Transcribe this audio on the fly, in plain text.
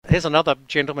here's another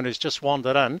gentleman who's just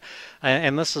wandered in,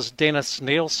 and this is Dennis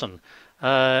Neilson.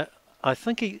 I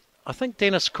think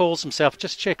Dennis calls himself.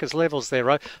 Just check his levels there,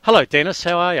 Ro. Hello, Dennis.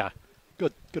 How are you?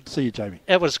 Good to see you, Jamie.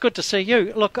 It was good to see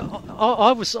you. Look,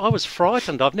 I was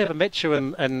frightened. I've never met you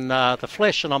in the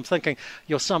flesh, and I'm thinking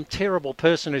you're some terrible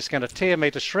person who's going to tear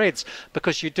me to shreds,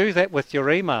 because you do that with your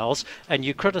emails and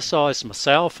you criticise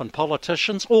myself and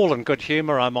politicians, all in good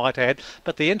humour, I might add.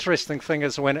 But the interesting thing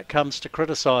is when it comes to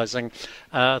criticising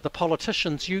the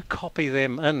politicians, you copy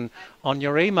them in on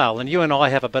your email, and you and I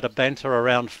have a bit of banter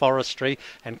around forestry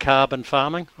and carbon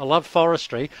farming. I love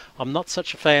forestry. I'm not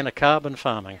such a fan of carbon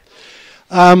farming.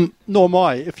 Nor am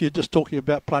I. If you're just talking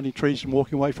about planting trees and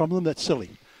walking away from them, that's silly.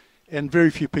 And very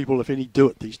few people, if any, do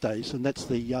it these days. And that's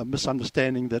the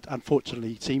misunderstanding that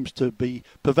unfortunately seems to be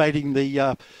pervading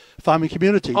the farming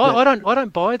community. I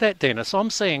don't buy that, Dennis. I'm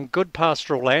seeing good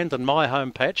pastoral land in my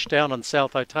home patch down in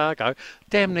South Otago,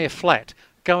 damn near flat,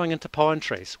 going into pine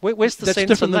trees. Where's the sense in that? That's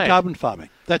different than carbon farming.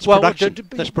 That's production.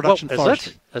 That's production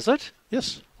forestry. Is it?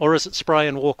 Yes. Or is it spray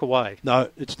and walk away? No,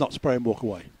 it's not spray and walk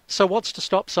away. So what's to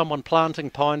stop someone planting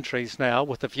pine trees now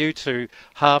with a view to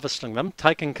harvesting them,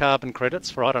 taking carbon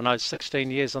credits for, 16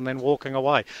 years and then walking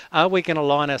away? Are we going to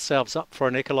line ourselves up for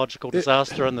an ecological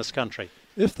disaster in this country?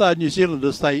 If they're New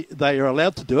Zealanders, they are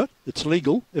allowed to do it. It's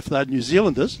legal. If they're New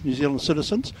Zealanders, New Zealand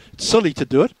citizens, it's silly to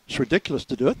do it. It's ridiculous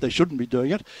to do it. They shouldn't be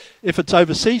doing it. If it's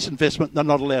overseas investment, they're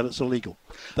not allowed. It's illegal.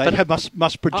 They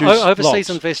must produce overseas lots.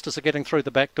 Investors are getting through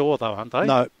the back door, though, aren't they?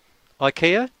 No.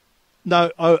 IKEA?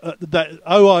 No, the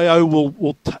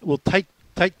OIO will take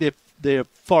their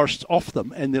forests off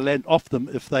them and their land off them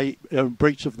if they are in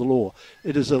breach of the law.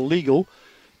 It is illegal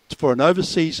for an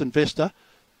overseas investor,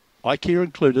 IKEA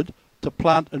included, to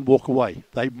plant and walk away.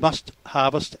 They must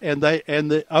harvest, and the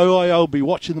OIO will be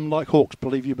watching them like hawks,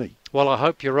 believe you me. Well, I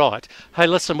hope you're right. Hey,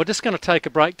 listen, we're just going to take a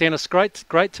break. Dennis, great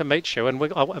to meet you, and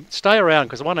I'll stay around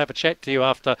because I want to have a chat to you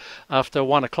after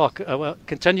 1 o'clock. We'll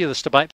continue this debate.